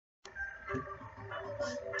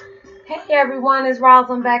Hey everyone, it's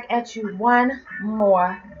Roslynn back at you one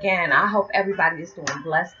more again. I hope everybody is doing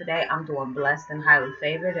blessed today. I'm doing blessed and highly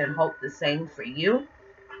favored and hope the same for you.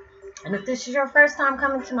 And if this is your first time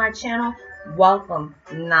coming to my channel, welcome.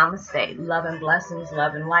 Namaste. Love and blessings,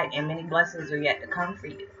 love and light, and many blessings are yet to come for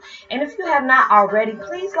you. And if you have not already,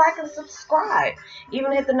 please like and subscribe.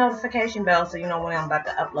 Even hit the notification bell so you know when I'm about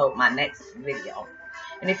to upload my next video.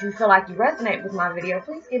 And if you feel like you resonate with my video,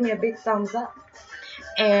 please give me a big thumbs up.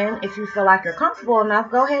 And if you feel like you're comfortable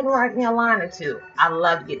enough, go ahead and write me a line or two. I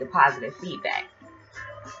love to get the positive feedback.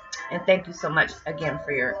 And thank you so much again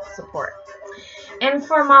for your support. And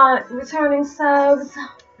for my returning subs,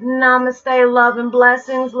 namaste, love and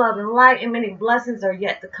blessings, love and light, and many blessings are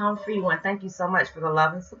yet to come for you. And thank you so much for the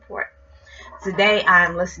love and support. Today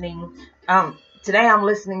I'm listening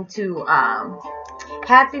to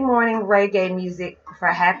happy morning reggae music for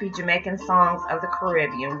happy Jamaican songs of the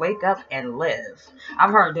Caribbean. Wake up and live. I've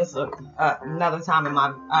heard this another time in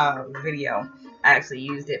my video. I actually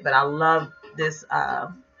used it, but I love this.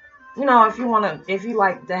 You know, if you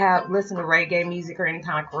like to listen to reggae music or any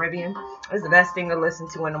kind of Caribbean, it's the best thing to listen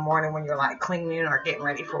to in the morning when you're like cleaning or getting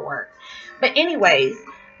ready for work. But anyways,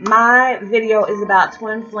 my video is about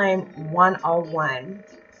Twin Flame 101.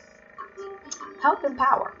 Help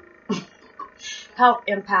empower. Help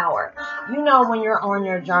empower. You know, when you're on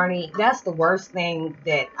your journey, that's the worst thing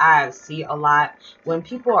that I see a lot. When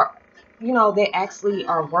people are, you know, they actually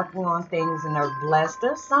are working on things and they're blessed.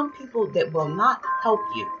 There's some people that will not help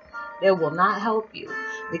you. They will not help you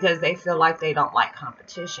because they feel like they don't like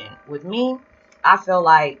competition. With me, I feel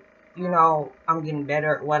like, you know, I'm getting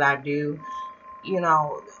better at what I do. You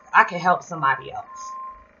know, I can help somebody else.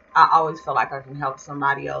 I always feel like I can help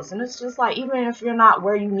somebody else. And it's just like, even if you're not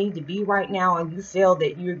where you need to be right now and you feel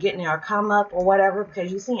that you're getting a come up or whatever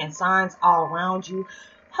because you're seeing signs all around you,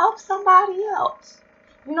 help somebody else.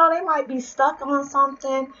 You know, they might be stuck on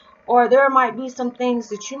something, or there might be some things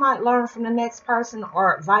that you might learn from the next person,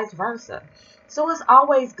 or vice versa. So it's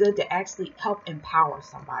always good to actually help empower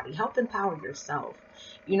somebody. Help empower yourself.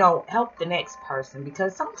 You know, help the next person,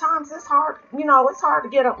 because sometimes it's hard. You know, it's hard to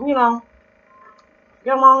get along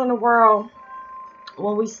in the world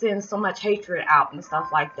when we send so much hatred out and stuff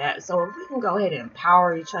like that. So if we can go ahead and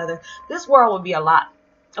empower each other, this world would be a lot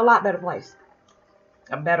better place.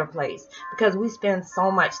 A better place, because we spend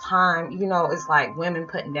so much time, you know, it's like women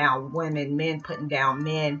putting down women, men putting down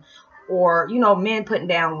men, or, you know, men putting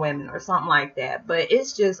down women or something like that. But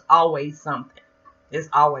it's just always something. It's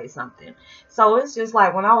always something. So it's just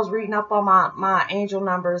like when I was reading up on my angel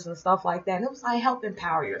numbers and stuff like that, and it was like, help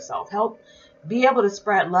empower yourself, help be able to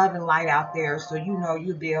spread love and light out there, so you know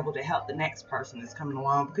you'll be able to help the next person that's coming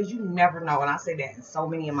along, because you never know. And I say that in so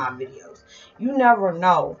many of my videos, you never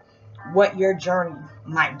know what your journey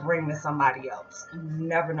might bring to somebody else. You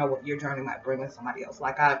never know what your journey might bring to somebody else.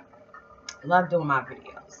 Like, I love doing my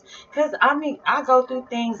videos, because I mean, I go through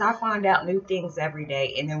things, I find out new things every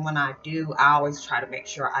day, and then when I do, I always try to make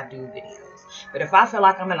sure I do videos. But if I feel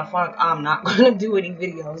like I'm in a funk, I'm not going to do any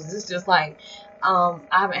videos. It's just like, I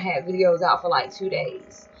haven't had videos out for like 2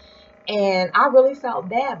 days. And I really felt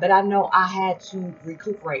bad, but I know I had to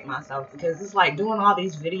recuperate myself, because it's like doing all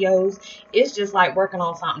these videos, it's just like working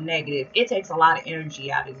on something negative. It takes a lot of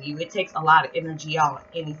energy out of you. It takes a lot of energy on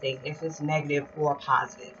anything, if it's negative or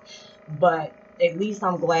positive. But at least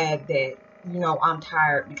I'm glad that, you know, I'm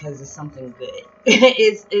tired because it's something good.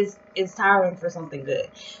 It's tiring for something good.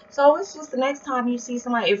 So it's just the next time you see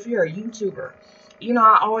somebody, if you're a YouTuber, you know,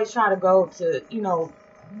 I always try to go to, you know,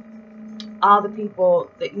 all the people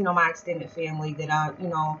that, you know, my extended family that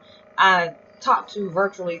I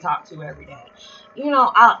virtually talk to every day. You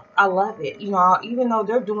know, I love it. You know, even though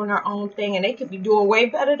they're doing their own thing and they could be doing way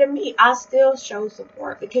better than me, I still show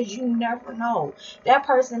support, because you never know. That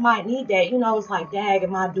person might need that. You know, it's like, dang,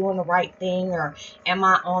 am I doing the right thing, or am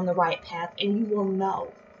I on the right path? And you will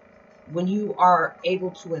know when you are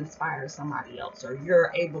able to inspire somebody else, or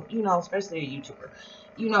you're able, you know, especially a YouTuber,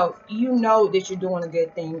 you know that you're doing a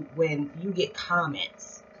good thing when you get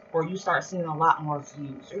comments, or you start seeing a lot more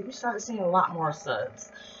views, or you start seeing a lot more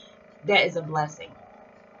subs. That is a blessing.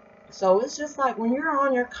 So it's just like, when you're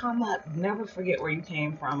on your come up, never forget where you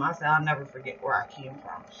came from. I say I'll never forget where I came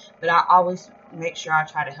from, but I always make sure I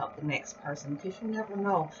try to help the next person, because you never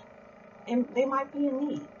know, and they might be in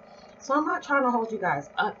need. So I'm not trying to hold you guys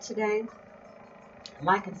up today.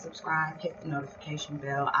 Like and subscribe, hit the notification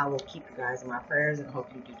bell. I will keep you guys in my prayers and hope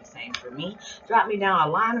you do the same for me. Drop me down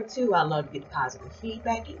a line or two. I love to get positive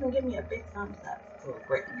feedback. Even give me a big thumbs up. It will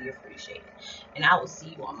greatly be appreciated. And I will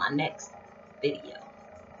see you on my next video.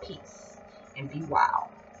 Peace and be wild.